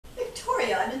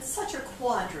I'm in such a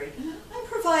quandary. I'm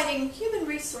providing human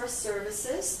resource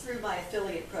services through my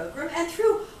affiliate program and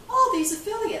through all these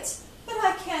affiliates, but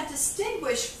I can't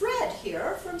distinguish Fred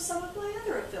here from some of my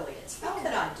other affiliates. What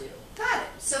can I do? Got it.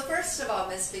 So first of all,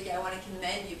 Ms. Vicky, I want to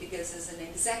commend you because as an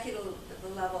executive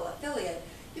level affiliate,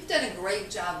 you've done a great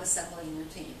job assembling your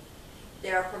team.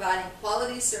 They're providing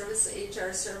quality service,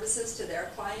 HR services to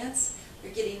their clients.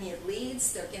 They're getting you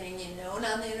leads, they're getting you known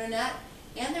on the internet,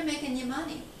 and they're making you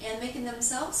money and making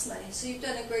themselves money. So you've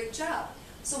done a great job.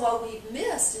 So what we've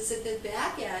missed is at the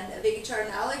back end of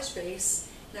HRKnowledgeBase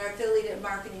in our affiliate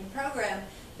marketing program,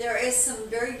 there is some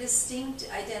very distinct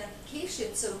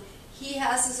identification. So he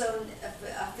has his own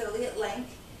affiliate link,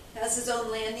 has his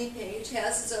own landing page,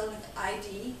 has his own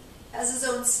ID, has his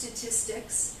own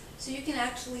statistics. So you can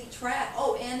actually track,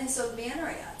 and his own banner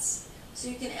ads. So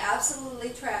you can absolutely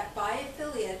track by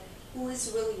affiliate who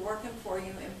is really working for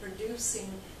you and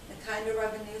producing the kind of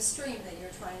revenue stream that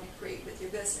you're trying to create with your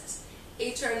business.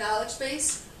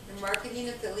 HRKnowledgeBase, your marketing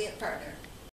affiliate partner.